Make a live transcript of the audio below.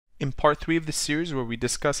In part 3 of this series, where we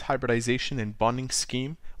discuss hybridization and bonding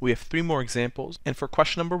scheme, we have 3 more examples, and for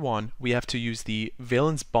question number 1, we have to use the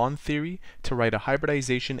valence bond theory to write a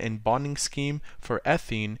hybridization and bonding scheme for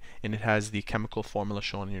ethene, and it has the chemical formula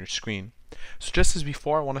shown on your screen. So just as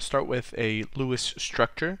before, I want to start with a Lewis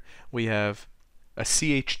structure. We have a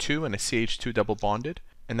CH2 and a CH2 double bonded,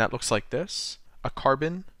 and that looks like this. A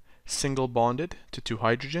carbon single bonded to 2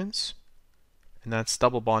 hydrogens, and that's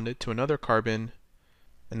double bonded to another carbon,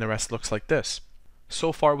 and the rest looks like this.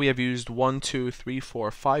 So far we have used 1, 2, 3,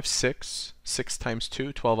 4, 5, 6. 6 times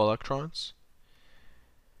 2, 12 electrons.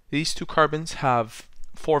 These 2 carbons have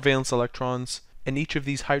 4 valence electrons, and each of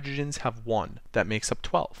these hydrogens have 1. That makes up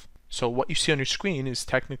 12. So what you see on your screen is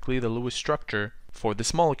technically the Lewis structure for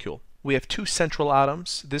this molecule. We have 2 central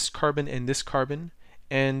atoms, this carbon and this carbon,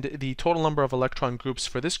 and the total number of electron groups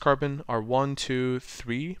for this carbon are 1, 2,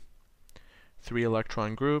 3. 3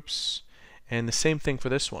 electron groups. And the same thing for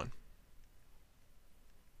this one.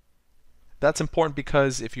 That's important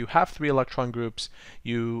because if you have 3 electron groups,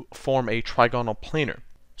 you form a trigonal planar.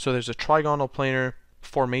 So there's a trigonal planar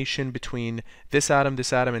formation between this atom,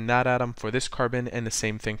 and that atom for this carbon, and the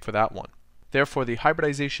same thing for that one. Therefore, the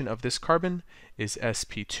hybridization of this carbon is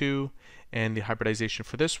sp2, and the hybridization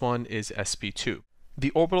for this one is sp2.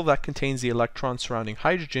 The orbital that contains the electron surrounding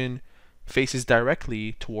hydrogen faces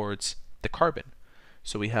directly towards the carbon.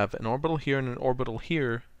 So we have an orbital here and an orbital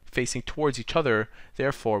here facing towards each other.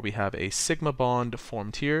 Therefore, we have a sigma bond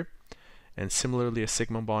formed here, and similarly a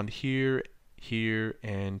sigma bond here, here,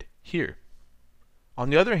 and here. On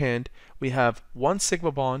the other hand, we have one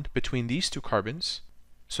sigma bond between these 2 carbons.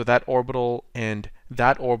 So that orbital and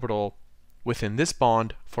that orbital within this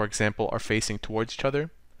bond, for example, are facing towards each other.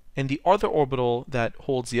 And the other orbital that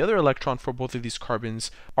holds the other electron for both of these carbons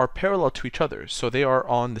are parallel to each other. So they are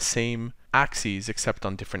on the same axes except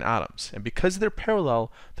on different atoms. And because they're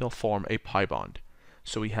parallel, they'll form a pi bond.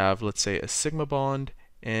 So we have, let's say, a sigma bond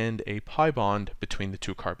and a pi bond between the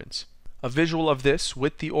 2 carbons. A visual of this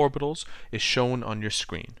with the orbitals is shown on your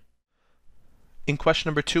screen. In question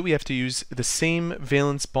number 2, we have to use the same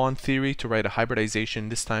valence bond theory to write a hybridization,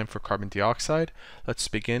 this time for carbon dioxide. Let's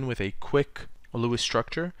begin with a quick Lewis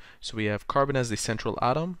structure. So we have carbon as the central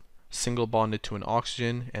atom, single bonded to an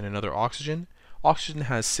oxygen and another oxygen. Oxygen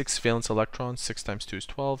has 6 valence electrons, 6 times 2 is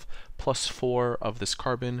 12, plus 4 of this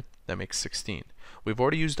carbon, that makes 16. We've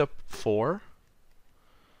already used up 4,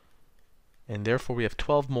 and therefore we have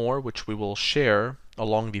 12 more, which we will share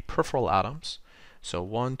along the peripheral atoms. So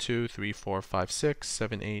 1, 2, 3, 4, 5, 6,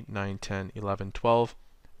 7, 8, 9, 10, 11, 12.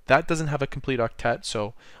 That doesn't have a complete octet,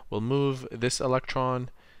 so we'll move this electron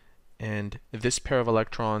and this pair of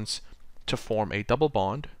electrons to form a double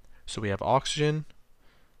bond. So we have oxygen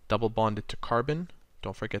double bonded to carbon,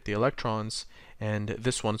 don't forget the electrons, and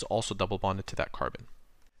this one's also double bonded to that carbon.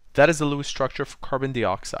 That is the Lewis structure for carbon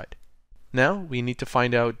dioxide. Now we need to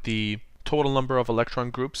find out the total number of electron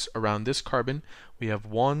groups around this carbon. We have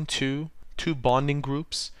 1, 2 bonding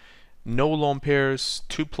groups, no lone pairs.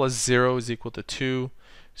 2 plus 0 is equal to 2.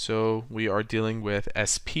 So we are dealing with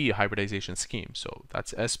sp hybridization scheme. So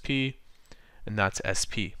that's sp and that's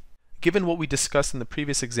sp. Given what we discussed in the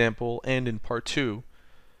previous example and in part 2,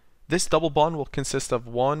 this double bond will consist of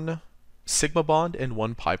 1 sigma bond and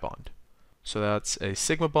 1 pi bond. So that's a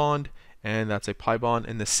sigma bond and that's a pi bond,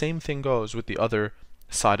 and the same thing goes with the other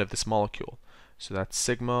side of this molecule. So that's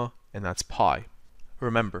sigma and that's pi.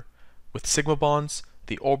 Remember, with sigma bonds,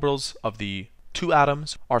 the orbitals of the 2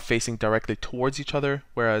 atoms are facing directly towards each other,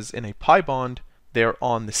 whereas in a pi bond, they're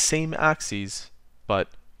on the same axes but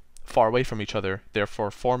far away from each other,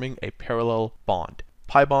 therefore forming a parallel bond.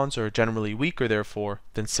 Pi bonds are generally weaker, therefore,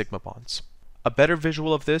 than sigma bonds. A better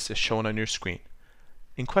visual of this is shown on your screen.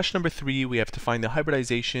 In question number 3, we have to find the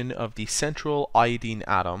hybridization of the central iodine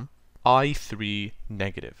atom, I3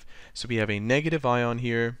 negative. So we have a negative ion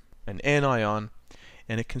here, an anion,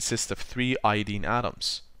 and it consists of 3 iodine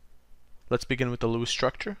atoms. Let's begin with the Lewis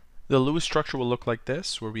structure. The Lewis structure will look like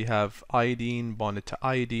this, where we have iodine bonded to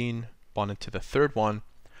iodine, bonded to the third one.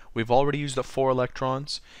 We've already used up 4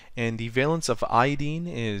 electrons, and the valence of iodine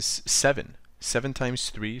is 7. 7 times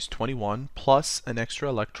 3 is 21, plus an extra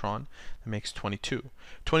electron, that makes 22.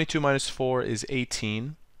 22 minus 4 is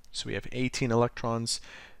 18, so we have 18 electrons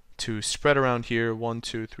to spread around here. 1,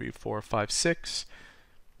 2, 3, 4, 5, 6.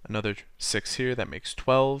 Another 6 here, that makes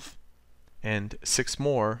 12, and 6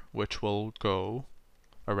 more, which will go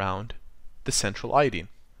around the central iodine.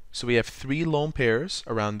 So we have 3 lone pairs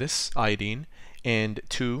around this iodine, and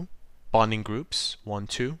 2 bonding groups, 1,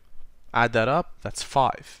 2. Add that up, that's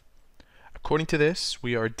 5. According to this,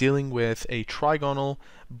 we are dealing with a trigonal,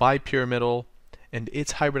 bi-pyramidal, and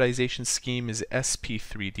its hybridization scheme is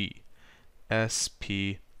sp3d.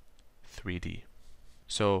 sp3d.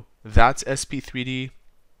 So that's sp3d,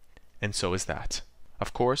 and so is that.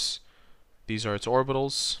 Of course, these are its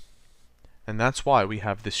orbitals, and that's why we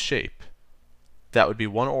have this shape. That would be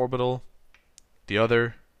one orbital, the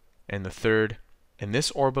other, and the third, and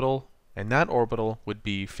this orbital and that orbital would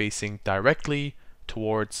be facing directly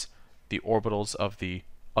towards the orbitals of the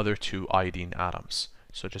other two iodine atoms.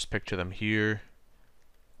 So just picture them here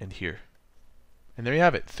and here. And there you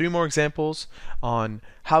have it. 3 more examples on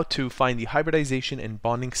how to find the hybridization and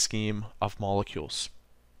bonding scheme of molecules.